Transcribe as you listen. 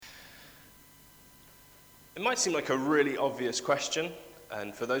It might seem like a really obvious question,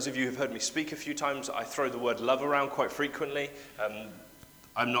 and for those of you who've heard me speak a few times, I throw the word love around quite frequently.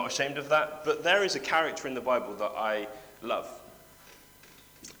 I'm not ashamed of that, but there is a character in the Bible that I love.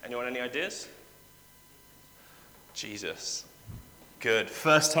 Anyone, any ideas? Jesus. Good.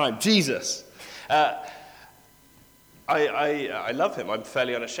 First time. Jesus. I love him. I'm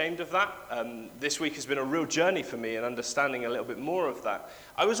fairly unashamed of that. This week has been a real journey for me in understanding a little bit more of that.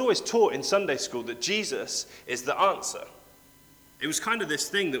 I was always taught in Sunday school that Jesus is the answer. It was kind of this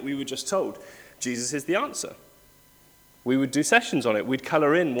thing that we were just told. Jesus is the answer. We would do sessions on it. We'd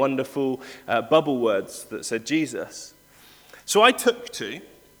colour in wonderful bubble words that said Jesus. So I took to,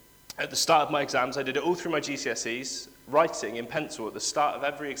 at the start of my exams, I did it all through my GCSEs, writing in pencil at the start of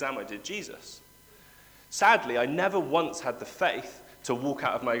every exam I did Jesus. Sadly, I never once had the faith to walk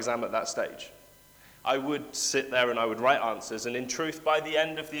out of my exam at that stage. I would sit there and I would write answers, and in truth, by the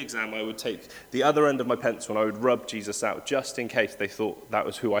end of the exam, I would take the other end of my pencil and I would rub Jesus out, just in case they thought that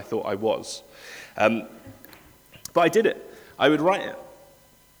was who I thought I was. But I did it. I would write it.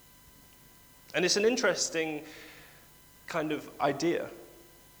 And it's an interesting kind of idea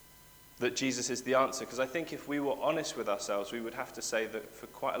that Jesus is the answer, because I think if we were honest with ourselves, we would have to say that for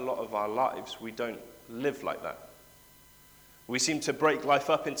quite a lot of our lives, we don't live like that. We seem to break life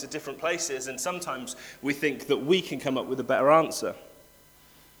up into different places, and sometimes we think that we can come up with a better answer.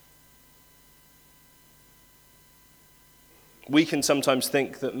 We can sometimes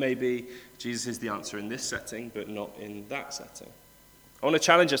think that maybe Jesus is the answer in this setting, but not in that setting. I want to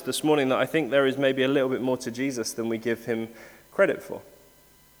challenge us this morning that I think there is maybe a little bit more to Jesus than we give him credit for.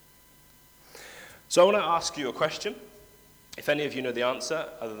 So I want to ask you a question. If any of you know the answer,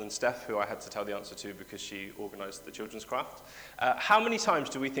 other than Steph, who I had to tell the answer to because she organised the children's craft, how many times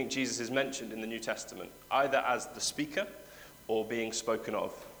do we think Jesus is mentioned in the New Testament, either as the speaker or being spoken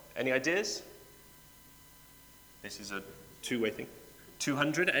of? Any ideas? This is a two-way thing.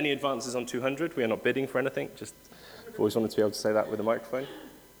 200? Any advances on 200? We are not bidding for anything. Just always wanted to be able to say that with a microphone.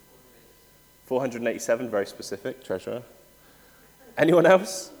 487, very specific, treasurer. Anyone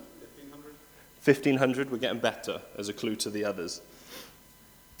else? 1,500, we're getting better as a clue to the others.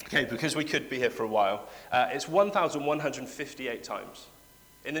 Okay, because we could be here for a while. It's 1,158 times.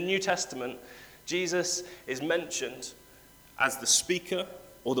 In the New Testament, Jesus is mentioned as the speaker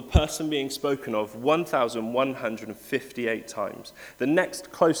or the person being spoken of 1,158 times. The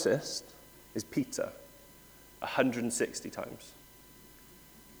next closest is Peter, 160 times.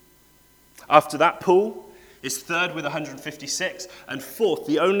 After that, Paul is third with 156, and fourth,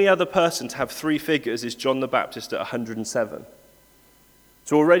 the only other person to have three figures is John the Baptist at 107.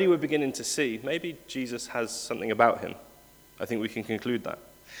 So already we're beginning to see maybe Jesus has something about him. I think we can conclude that.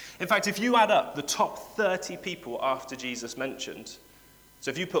 In fact, if you add up the top 30 people after Jesus mentioned,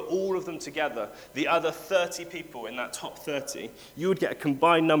 so if you put all of them together, the other 30 people in that top 30, you would get a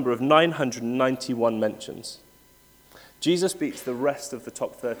combined number of 991 mentions. Jesus beats the rest of the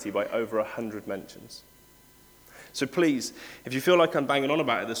top 30 by over 100 mentions. So please, if you feel like I'm banging on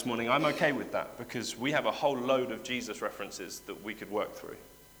about it this morning, I'm okay with that, because we have a whole load of Jesus references that we could work through.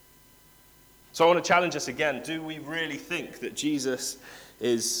 So I want to challenge us again. Do we really think that Jesus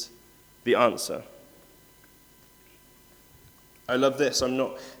is the answer? I love this.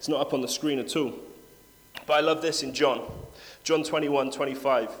 It's not up on the screen at all. But I love this in John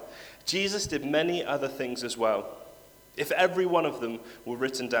 21:25. Jesus did many other things as well. If every one of them were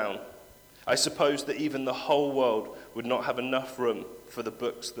written down, I suppose that even the whole world would not have enough room for the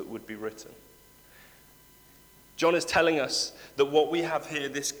books that would be written. John is telling us that what we have here,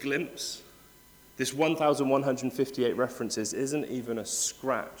 this glimpse, this 1,158 references, isn't even a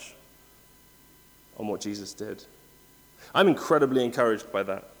scratch on what Jesus did. I'm incredibly encouraged by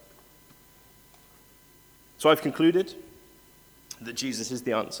that. So I've concluded that Jesus is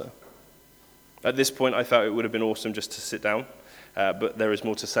the answer. At this point, I felt it would have been awesome just to sit down, but there is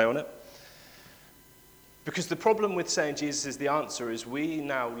more to say on it. Because the problem with saying Jesus is the answer is we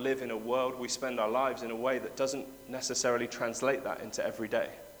now live in a world, we spend our lives in a way that doesn't necessarily translate that into every day.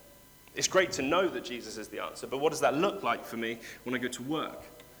 It's great to know that Jesus is the answer, but what does that look like for me when I go to work?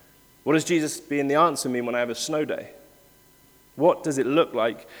 What does Jesus being the answer mean when I have a snow day? What does it look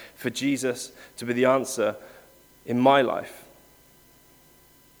like for Jesus to be the answer in my life?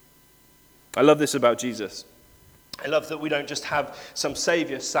 I love this about Jesus. I love that we don't just have some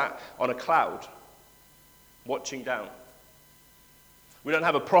savior sat on a cloud watching down. We don't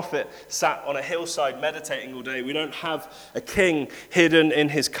have a prophet sat on a hillside meditating all day. We don't have a king hidden in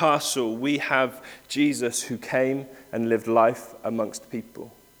his castle. We have Jesus who came and lived life amongst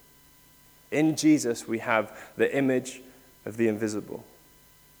people. In Jesus, we have the image of the invisible,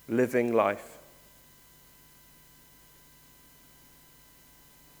 living life.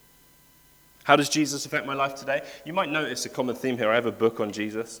 How does Jesus affect my life today? You might notice a common theme here. I have a book on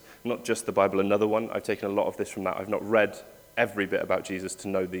Jesus, not just the Bible, another one. I've taken a lot of this from that. I've not read every bit about Jesus to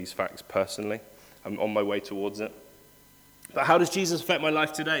know these facts personally. I'm on my way towards it. But how does Jesus affect my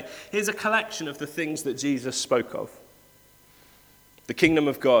life today? Here's a collection of the things that Jesus spoke of. The kingdom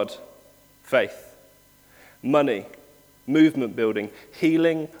of God, faith, money, movement building,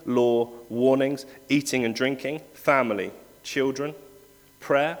 healing, law, warnings, eating and drinking, family, children,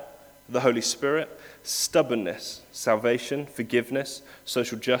 prayer, the Holy Spirit, stubbornness, salvation, forgiveness,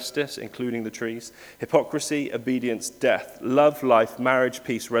 social justice, including the trees, hypocrisy, obedience, death, love, life, marriage,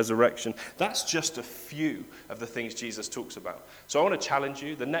 peace, resurrection. That's just a few of the things Jesus talks about. So I want to challenge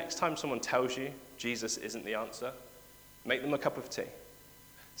you. The next time someone tells you Jesus isn't the answer, make them a cup of tea.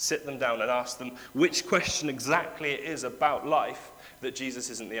 Sit them down and ask them which question exactly it is about life that Jesus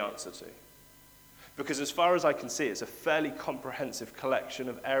isn't the answer to. Because as far as I can see, it's a fairly comprehensive collection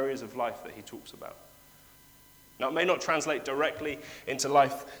of areas of life that he talks about. Now, it may not translate directly into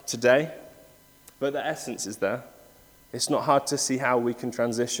life today, but the essence is there. It's not hard to see how we can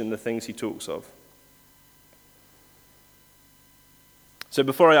transition the things he talks of. So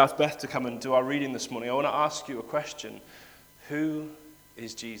before I ask Beth to come and do our reading this morning, I want to ask you a question. Who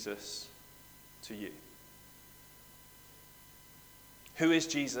is Jesus to you? Who is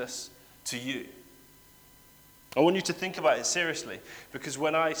Jesus to you? I want you to think about it seriously, because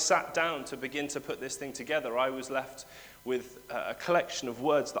when I sat down to begin to put this thing together, I was left with a collection of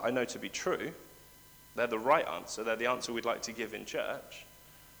words that I know to be true. They're the right answer. They're the answer we'd like to give in church.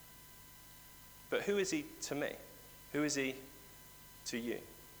 But who is he to me? Who is he to you?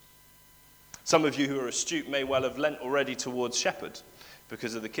 Some of you who are astute may well have leant already towards shepherd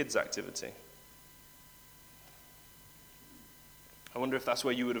because of the kids' activity. I wonder if that's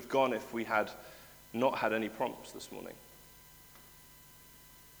where you would have gone if we had not had any prompts this morning.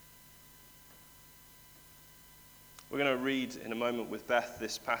 We're going to read in a moment with Beth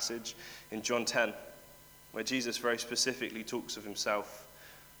this passage in John 10, where Jesus very specifically talks of himself.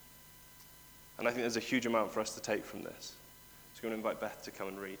 And I think there's a huge amount for us to take from this. So I'm going to invite Beth to come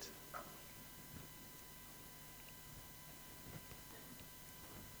and read.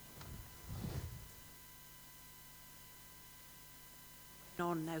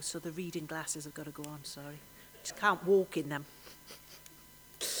 On now, so the reading glasses have got to go on, sorry. Just can't walk in them.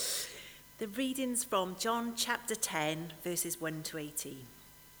 The reading's from John chapter 10, verses 1 to 18.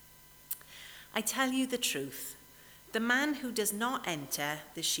 I tell you the truth. The man who does not enter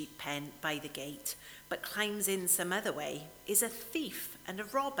the sheep pen by the gate, but climbs in some other way, is a thief and a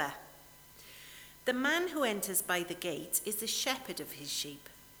robber. The man who enters by the gate is the shepherd of his sheep.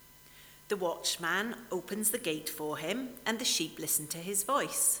 The watchman opens the gate for him, and the sheep listen to his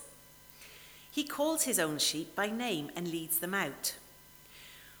voice. He calls his own sheep by name and leads them out.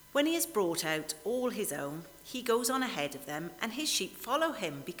 When he has brought out all his own, he goes on ahead of them, and his sheep follow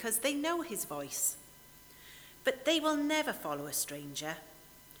him because they know his voice. But they will never follow a stranger.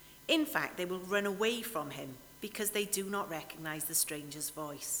 In fact, they will run away from him because they do not recognize the stranger's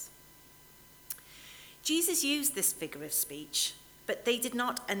voice. Jesus used this figure of speech, but they did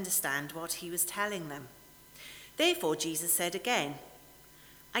not understand what he was telling them. Therefore, Jesus said again,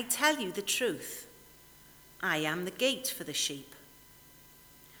 I tell you the truth. I am the gate for the sheep.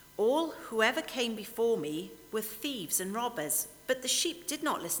 Whoever came before me were thieves and robbers, but the sheep did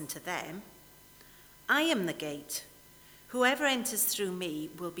not listen to them. I am the gate. Whoever enters through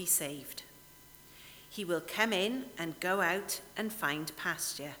me will be saved. He will come in and go out and find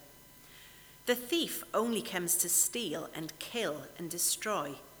pasture. The thief only comes to steal and kill and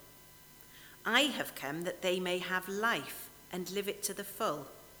destroy. I have come that they may have life and live it to the full.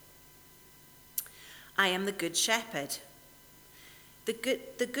 I am the good shepherd. The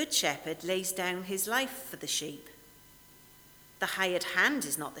good shepherd lays down his life for the sheep. The hired hand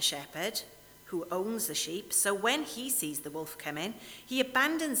is not the shepherd who owns the sheep, so when he sees the wolf come in, he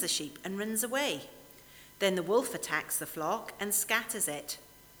abandons the sheep and runs away. Then the wolf attacks the flock and scatters it.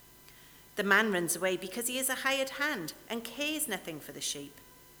 The man runs away because he is a hired hand and cares nothing for the sheep.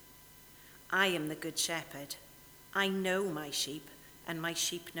 I am the good shepherd. I know my sheep, and my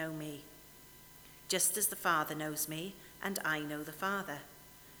sheep know me. Just as the Father knows me, and I know the Father.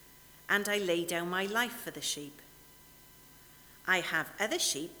 And I lay down my life for the sheep. I have other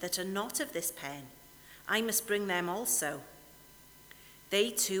sheep that are not of this pen. I must bring them also. They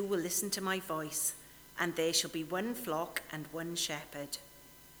too will listen to my voice, and there shall be one flock and one shepherd.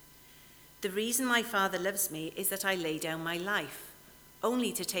 The reason my Father loves me is that I lay down my life,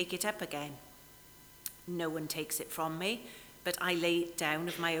 only to take it up again. No one takes it from me, but I lay it down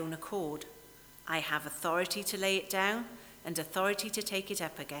of my own accord. I have authority to lay it down and authority to take it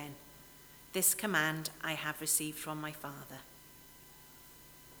up again. This command I have received from my Father.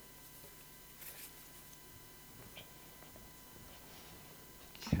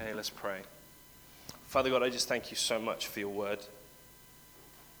 Okay, let's pray. Father God, I just thank you so much for your word.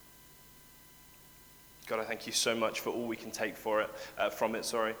 God, I thank you so much for all we can take from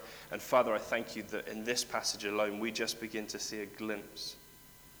it. And Father, I thank you that in this passage alone, we just begin to see a glimpse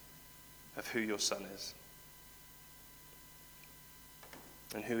of who your Son is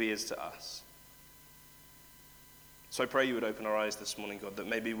and who he is to us. So I pray you would open our eyes this morning, God, that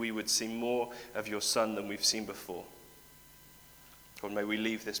maybe we would see more of your Son than we've seen before. God, may we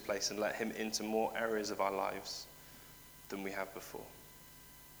leave this place and let him into more areas of our lives than we have before.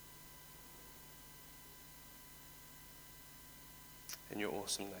 In your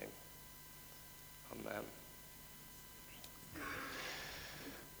awesome name. Amen.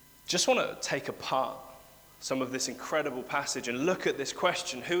 Just want to take apart some of this incredible passage and look at this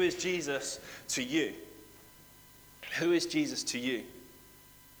question. Who is Jesus to you? Who is Jesus to you?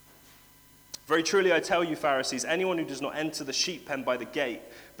 Very truly I tell you, Pharisees, anyone who does not enter the sheep pen by the gate,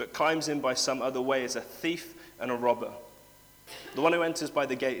 but climbs in by some other way is a thief and a robber. The one who enters by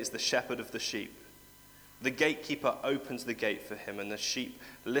the gate is the shepherd of the sheep. The gatekeeper opens the gate for him, and the sheep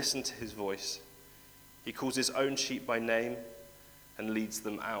listen to his voice. He calls his own sheep by name and leads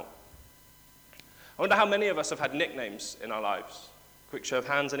them out. I wonder how many of us have had nicknames in our lives. Quick show of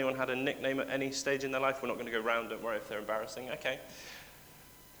hands, anyone had a nickname at any stage in their life? We're not going to go round, don't worry if they're embarrassing. Okay.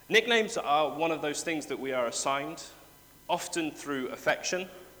 Nicknames are one of those things that we are assigned, often through affection.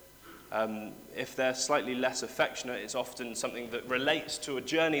 If they're slightly less affectionate, it's often something that relates to a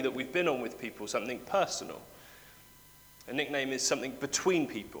journey that we've been on with people, something personal. A nickname is something between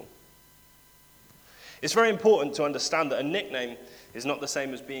people. It's very important to understand that a nickname is not the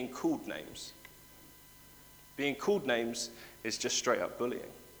same as being called names. Being called names is just straight up bullying.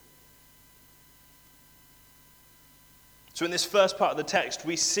 So in this first part of the text,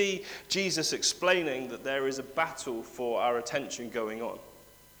 we see Jesus explaining that there is a battle for our attention going on.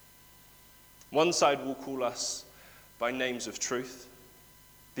 One side will call us by names of truth.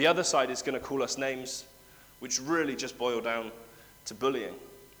 The other side is going to call us names which really just boil down to bullying.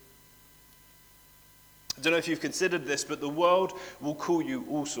 I don't know if you've considered this, but the world will call you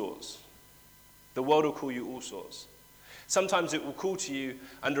all sorts. The world will call you all sorts. Sometimes it will call to you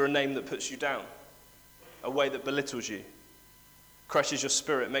under a name that puts you down, a way that belittles you, crushes your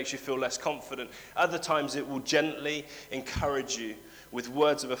spirit, makes you feel less confident. Other times it will gently encourage you with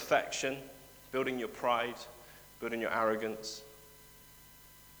words of affection, building your pride, building your arrogance.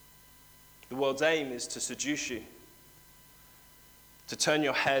 The world's aim is to seduce you, to turn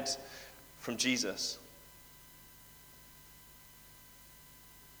your head from Jesus.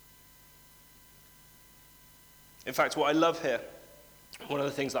 In fact, what I love here, one of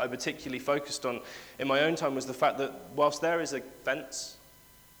the things that I particularly focused on in my own time was the fact that whilst there is a fence,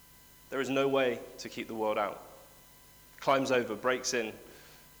 there is no way to keep the world out. Climbs over, breaks in.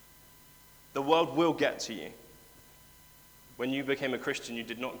 The world will get to you. When you became a Christian, you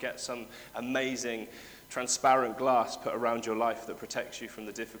did not get some amazing, transparent glass put around your life that protects you from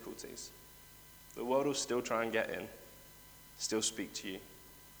the difficulties. The world will still try and get in, still speak to you,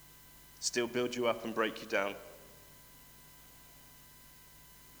 still build you up and break you down.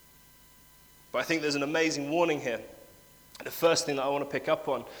 But I think there's an amazing warning here. The first thing that I want to pick up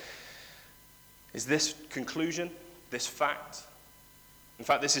on is this conclusion, this fact. In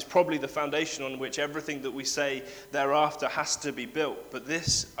fact, this is probably the foundation on which everything that we say thereafter has to be built. But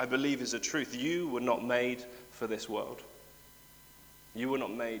this, I believe, is a truth. You were not made for this world. You were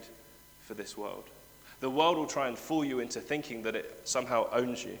not made for this world. The world will try and fool you into thinking that it somehow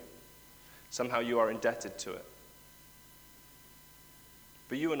owns you. Somehow you are indebted to it.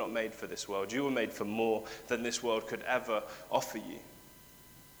 But you were not made for this world. You were made for more than this world could ever offer you.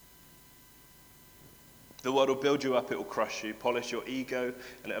 The world will build you up, it will crush you, polish your ego,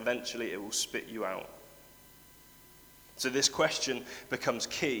 and eventually it will spit you out. So this question becomes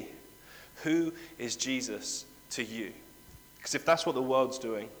key. Who is Jesus to you? Because if that's what the world's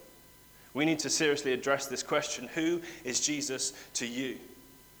doing, we need to seriously address this question. Who is Jesus to you?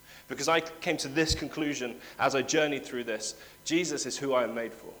 Because I came to this conclusion as I journeyed through this. Jesus is who I am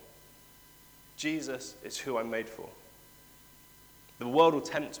made for. Jesus is who I'm made for. The world will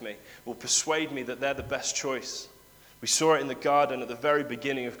tempt me, will persuade me that they're the best choice. We saw it in the garden at the very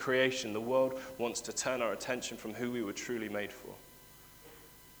beginning of creation. The world wants to turn our attention from who we were truly made for.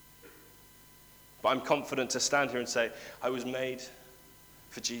 But I'm confident to stand here and say, I was made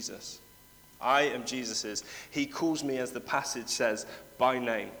for Jesus. I am Jesus's. He calls me, as the passage says, by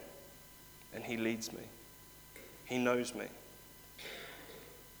name. And he leads me. He knows me.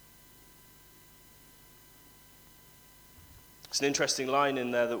 It's an interesting line in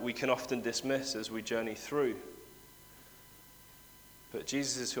there that we can often dismiss as we journey through. But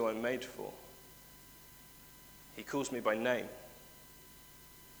Jesus is who I'm made for. He calls me by name.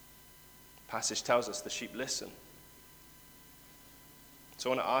 The passage tells us the sheep listen.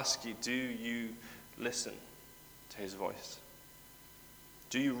 So I want to ask you, do you listen to his voice?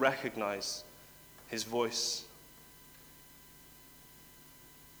 Do you recognize his voice?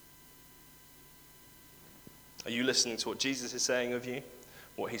 Are you listening to what Jesus is saying of you,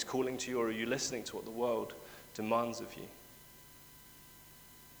 what he's calling to you, or are you listening to what the world demands of you?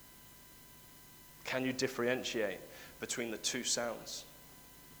 Can you differentiate between the two sounds?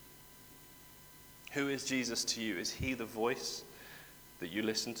 Who is Jesus to you? Is he the voice that you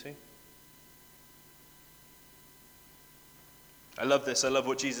listen to? I love this. I love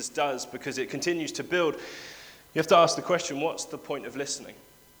what Jesus does because it continues to build. You have to ask the question, what's the point of listening?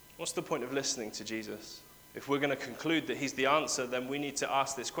 What's the point of listening to Jesus? If we're going to conclude that he's the answer, then we need to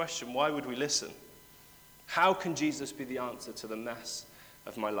ask this question, why would we listen? How can Jesus be the answer to the mess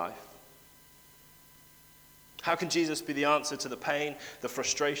of my life? How can Jesus be the answer to the pain, the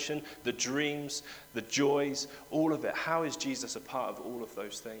frustration, the dreams, the joys, all of it? How is Jesus a part of all of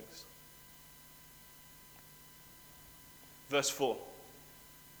those things? Verse 4.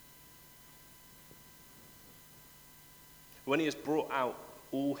 When he has brought out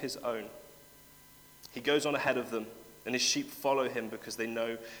all his own, he goes on ahead of them, and his sheep follow him because they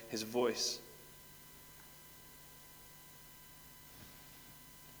know his voice.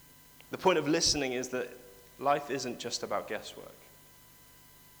 The point of listening is that life isn't just about guesswork.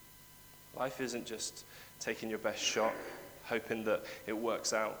 Life isn't just taking your best shot, hoping that it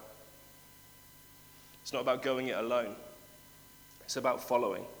works out. It's not about going it alone. It's about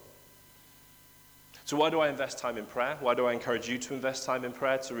following. So why do I invest time in prayer? Why do I encourage you to invest time in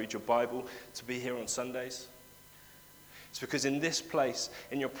prayer, to read your Bible, to be here on Sundays? It's because in this place,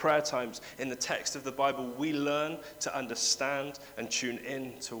 in your prayer times, in the text of the Bible, we learn to understand and tune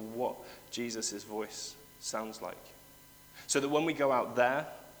in to what Jesus' voice sounds like. So that when we go out there,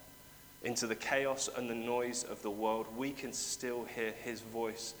 into the chaos and the noise of the world, we can still hear his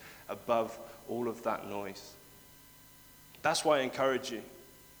voice above all of that noise. That's why I encourage you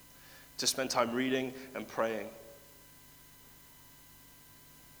to spend time reading and praying.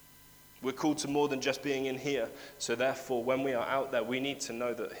 We're called to more than just being in here. So therefore, when we are out there, we need to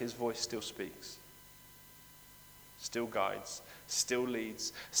know that his voice still speaks, still guides, still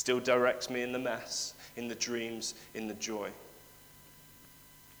leads, still directs me in the mess, in the dreams, in the joy.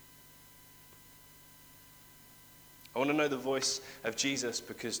 I want to know the voice of Jesus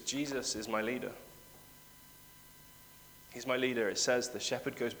because Jesus is my leader. He's my leader. It says the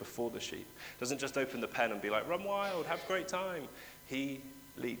shepherd goes before the sheep. Doesn't just open the pen and be like, run wild, have a great time. He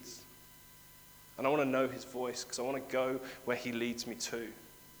leads. And I want to know his voice because I want to go where he leads me to.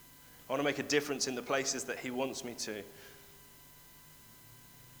 I want to make a difference in the places that he wants me to.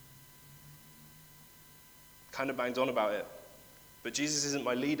 Kind of banged on about it. But Jesus isn't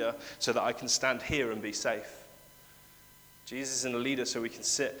my leader so that I can stand here and be safe. Jesus isn't a leader so we can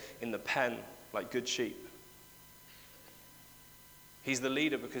sit in the pen like good sheep. He's the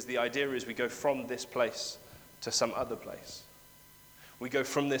leader because the idea is we go from this place to some other place. We go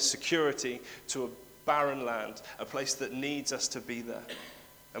from this security to a barren land, a place that needs us to be there.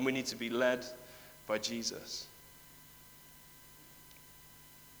 And we need to be led by Jesus.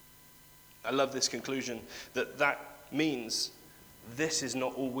 I love this conclusion that means this is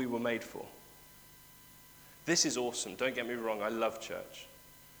not all we were made for. This is awesome. Don't get me wrong. I love church.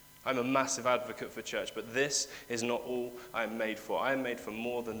 I'm a massive advocate for church, but this is not all I am made for. I am made for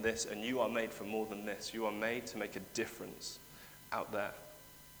more than this, and you are made for more than this. You are made to make a difference out there.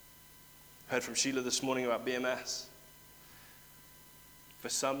 Heard from Sheila this morning about BMS. For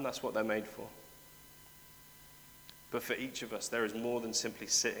some, that's what they're made for. But for each of us, there is more than simply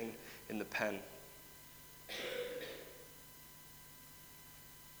sitting in the pen.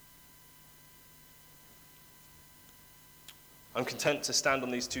 I'm content to stand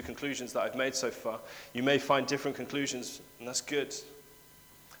on these two conclusions that I've made so far. You may find different conclusions, and that's good.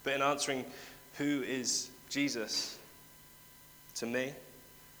 But in answering who is Jesus to me,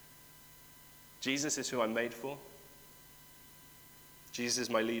 Jesus is who I'm made for. Jesus is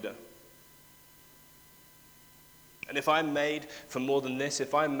my leader. And if I'm made for more than this,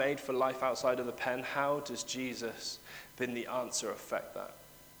 if I'm made for life outside of the pen, how does Jesus being the answer affect that?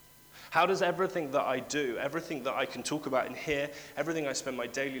 How does everything that I do, everything that I can talk about in here, everything I spend my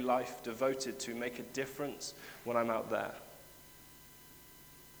daily life devoted to make a difference when I'm out there?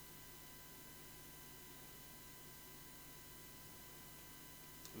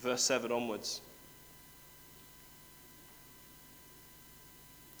 Verse 7 onwards.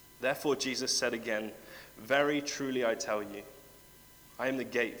 Therefore Jesus said again, very truly I tell you, I am the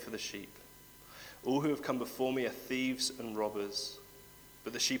gate for the sheep. All who have come before me are thieves and robbers,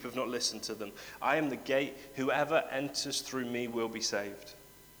 but the sheep have not listened to them. I am the gate. Whoever enters through me will be saved.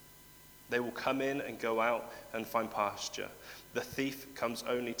 They will come in and go out and find pasture. The thief comes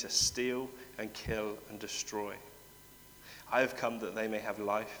only to steal and kill and destroy. I have come that they may have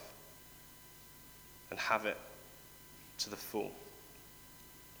life and have it to the full.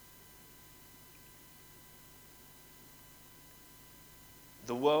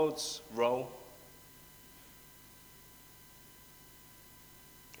 The world's role,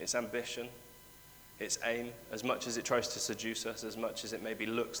 its ambition, its aim, as much as it tries to seduce us, as much as it maybe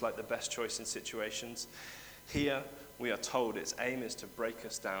looks like the best choice in situations, here we are told its aim is to break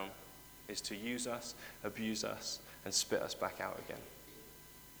us down, is to use us, abuse us, and spit us back out again.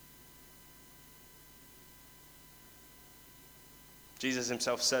 Jesus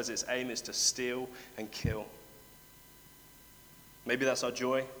himself says its aim is to steal and kill. Maybe that's our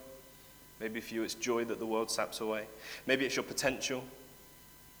joy. Maybe for you it's joy that the world saps away. Maybe it's your potential.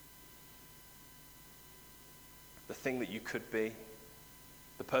 The thing that you could be.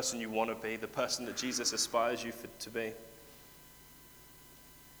 The person you want to be. The person that Jesus aspires you to be.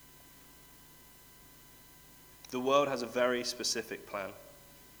 The world has a very specific plan.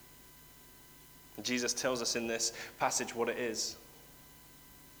 And Jesus tells us in this passage what it is.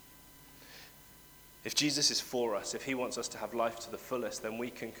 If Jesus is for us, if he wants us to have life to the fullest, then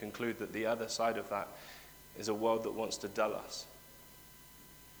we can conclude that the other side of that is a world that wants to dull us.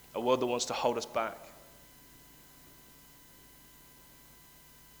 A world that wants to hold us back.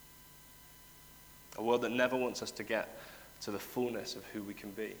 A world that never wants us to get to the fullness of who we can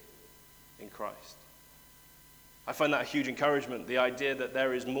be in Christ. I find that a huge encouragement, the idea that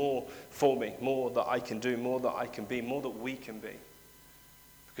there is more for me, more that I can do, more that I can be, more that we can be.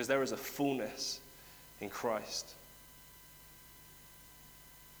 Because there is a fullness in Christ.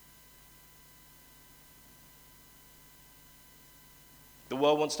 The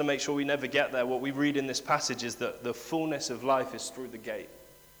world wants to make sure we never get there. What we read in this passage is that the fullness of life is through the gate.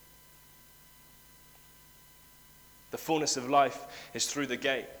 The fullness of life is through the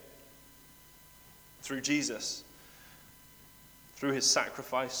gate. Through Jesus. Through his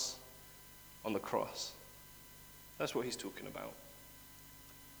sacrifice on the cross. That's what he's talking about.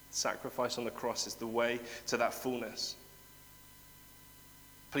 Sacrifice on the cross is the way to that fullness.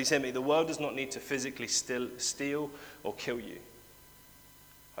 Please hear me. The world does not need to physically steal or kill you.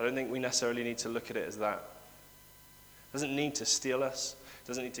 I don't think we necessarily need to look at it as that. It doesn't need to steal us. It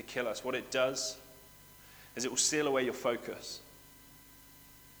doesn't need to kill us. What it does is it will steal away your focus.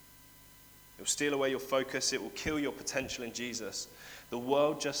 It will steal away your focus. It will kill your potential in Jesus. The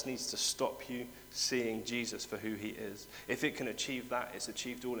world just needs to stop you seeing Jesus for who he is. If it can achieve that, it's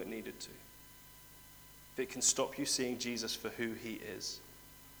achieved all it needed to. If it can stop you seeing Jesus for who he is.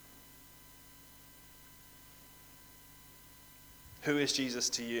 Who is Jesus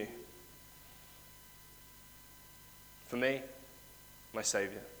to you? For me, my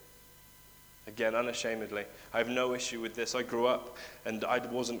Savior. Again, unashamedly. I have no issue with this. I grew up and I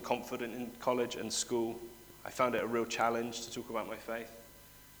wasn't confident in college and school. I found it a real challenge to talk about my faith.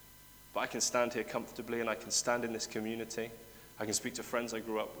 But I can stand here comfortably and I can stand in this community. I can speak to friends I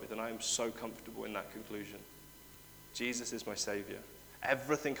grew up with and I am so comfortable in that conclusion. Jesus is my Savior.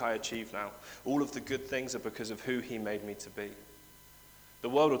 Everything I achieve now, all of the good things are because of who he made me to be. The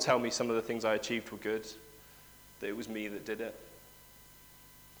world will tell me some of the things I achieved were good, that it was me that did it.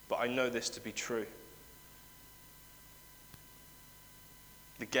 But I know this to be true.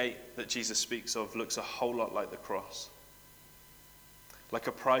 The gate that Jesus speaks of looks a whole lot like the cross. Like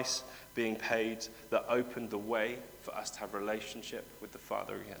a price being paid that opened the way for us to have a relationship with the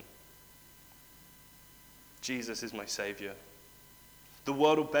Father again. Jesus is my Savior. The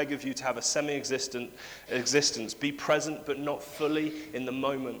world will beg of you to have a semi-existent existence. Be present but not fully in the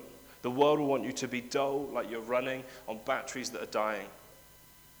moment. The world will want you to be dull, like you're running on batteries that are dying.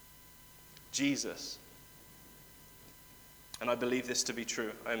 Jesus. And I believe this to be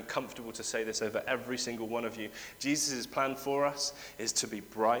true. I am comfortable to say this over every single one of you. Jesus' plan for us is to be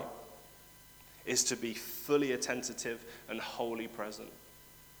bright, is to be fully attentive and wholly present.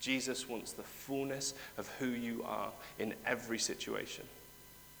 Jesus wants the fullness of who you are in every situation.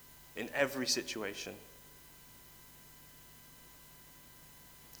 In every situation.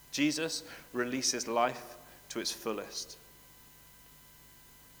 Jesus releases life to its fullest.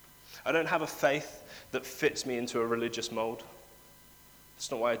 I don't have a faith that fits me into a religious mold. That's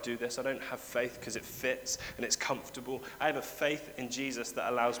not why I do this. I don't have faith because it fits and it's comfortable. I have a faith in Jesus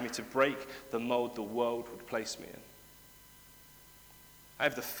that allows me to break the mold the world would place me in. I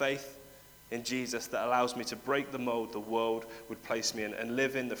have the faith in Jesus that allows me to break the mold the world would place me in and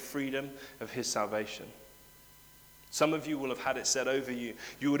live in the freedom of his salvation. Some of you will have had it said over you.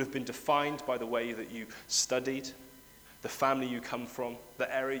 You would have been defined by the way that you studied, the family you come from,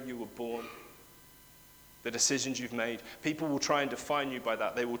 the area you were born, the decisions you've made. People will try and define you by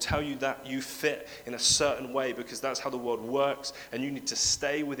that. They will tell you that you fit in a certain way because that's how the world works, and you need to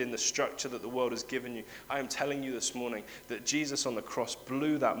stay within the structure that the world has given you. I am telling you this morning that Jesus on the cross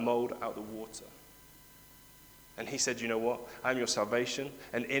blew that mold out the water. And he said, you know what? I am your salvation,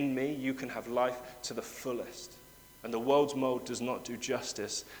 and in me you can have life to the fullest. And the world's mold does not do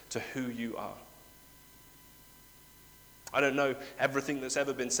justice to who you are. I don't know everything that's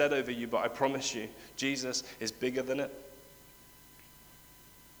ever been said over you, but I promise you, Jesus is bigger than it.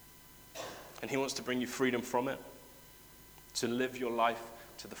 And he wants to bring you freedom from it, to live your life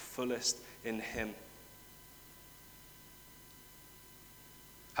to the fullest in him.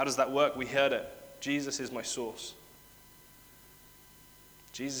 How does that work? We heard it. Jesus is my source.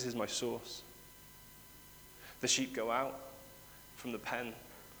 Jesus is my source. The sheep go out from the pen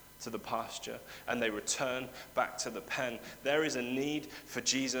to the pasture, and they return back to the pen. There is a need for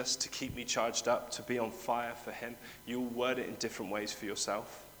Jesus to keep me charged up, to be on fire for him. You'll word it in different ways for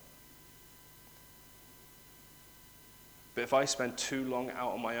yourself. But if I spend too long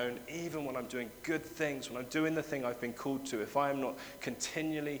out on my own, even when I'm doing good things, when I'm doing the thing I've been called to, if I am not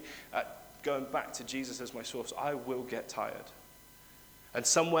continually going back to Jesus as my source, I will get tired. And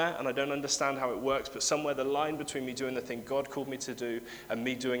somewhere, and I don't understand how it works, but somewhere the line between me doing the thing God called me to do and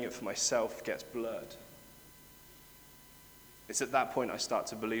me doing it for myself gets blurred. It's at that point I start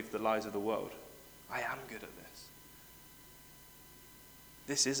to believe the lies of the world. I am good at this.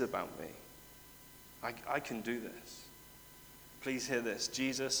 This is about me. I can do this. Please hear this.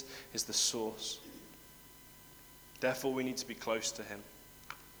 Jesus is the source. Therefore, we need to be close to him.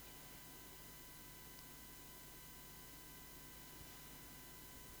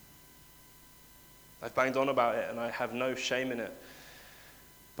 I've banged on about it and I have no shame in it,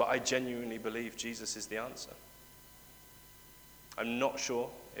 but I genuinely believe Jesus is the answer. I'm not sure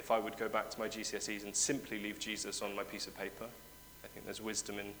if I would go back to my GCSEs and simply leave Jesus on my piece of paper. I think there's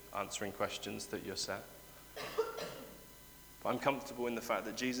wisdom in answering questions that you're set. But I'm comfortable in the fact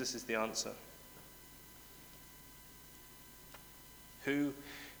that Jesus is the answer. Who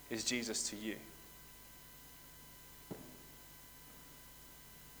is Jesus to you?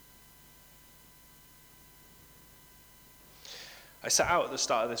 I sat out at the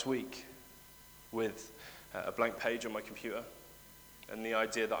start of this week with a blank page on my computer and the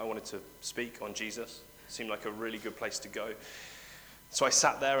idea that I wanted to speak on Jesus seemed like a really good place to go. So I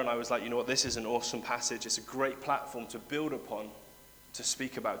sat there and I was like, you know what, this is an awesome passage. It's a great platform to build upon to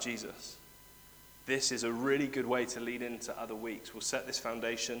speak about Jesus. This is a really good way to lead into other weeks. We'll set this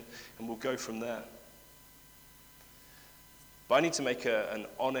foundation and we'll go from there. But I need to make an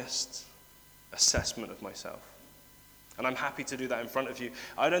honest assessment of myself. And I'm happy to do that in front of you.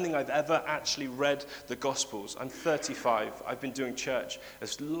 I don't think I've ever actually read the Gospels. I'm 35. I've been doing church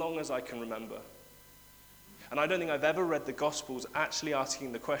as long as I can remember. And I don't think I've ever read the Gospels actually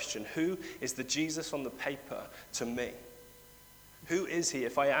asking the question, who is the Jesus on the paper to me? Who is he?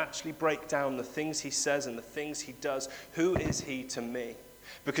 If I actually break down the things he says and the things he does, who is he to me?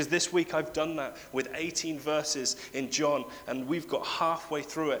 Because this week I've done that with 18 verses in John, and we've got halfway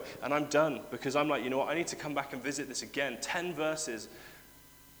through it, and I'm done because I'm like, you know what, I need to come back and visit this again. 10 verses,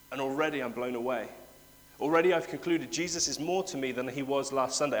 and already I'm blown away. Already I've concluded Jesus is more to me than he was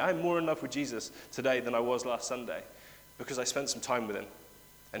last Sunday. I'm more in love with Jesus today than I was last Sunday because I spent some time with him,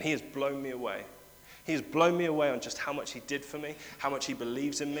 and he has blown me away. He has blown me away on just how much he did for me, how much he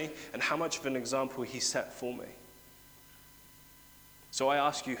believes in me, and how much of an example he set for me. So I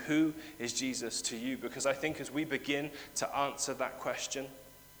ask you, who is Jesus to you? Because I think as we begin to answer that question,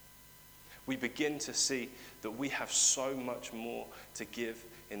 we begin to see that we have so much more to give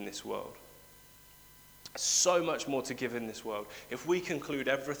in this world. So much more to give in this world. If we conclude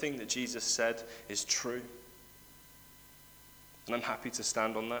everything that Jesus said is true, and I'm happy to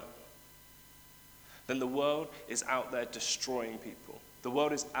stand on that, then the world is out there destroying people. The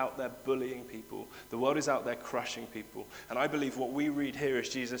world is out there bullying people. The world is out there crushing people. And I believe what we read here is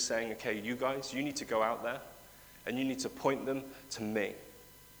Jesus saying, okay, you guys, you need to go out there and you need to point them to me.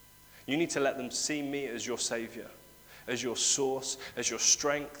 You need to let them see me as your Savior, as your source, as your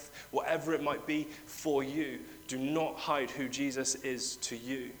strength, whatever it might be for you. Do not hide who Jesus is to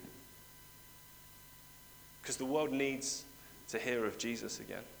you. Because the world needs to hear of Jesus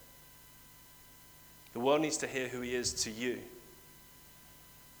again. The world needs to hear who he is to you.